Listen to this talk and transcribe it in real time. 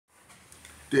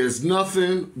There's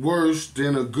nothing worse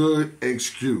than a good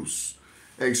excuse.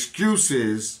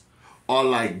 Excuses are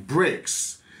like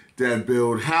bricks that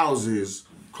build houses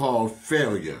called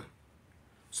failure.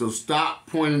 So stop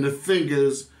pointing the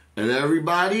fingers at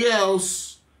everybody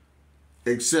else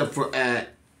except for at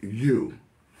you.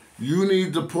 You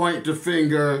need to point the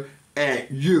finger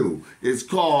at you. It's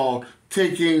called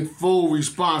taking full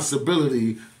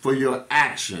responsibility for your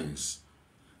actions.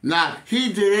 Not,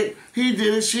 he did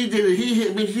it, she did it, he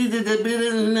hit me, he did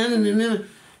that.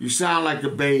 You sound like a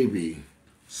baby.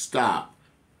 Stop.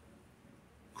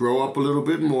 Grow up a little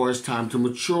bit more. It's time to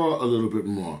mature a little bit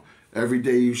more. Every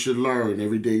day you should learn.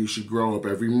 Every day you should grow up.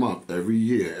 Every month, every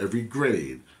year, every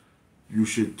grade. You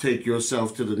should take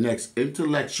yourself to the next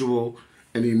intellectual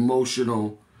and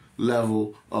emotional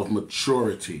level of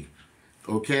maturity.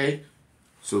 Okay?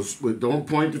 So don't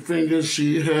point the fingers,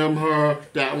 she, him, her,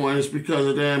 that one, it's because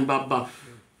of them, blah, blah.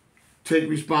 Take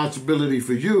responsibility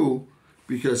for you,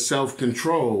 because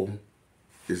self-control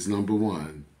is number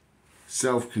one.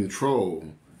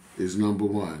 Self-control is number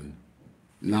one.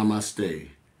 Namaste.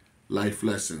 Life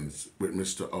Lessons with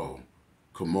Mr.O.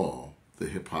 Kamal, the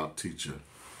hip-hop teacher.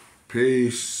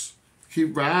 Peace.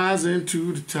 Keep rising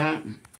to the top.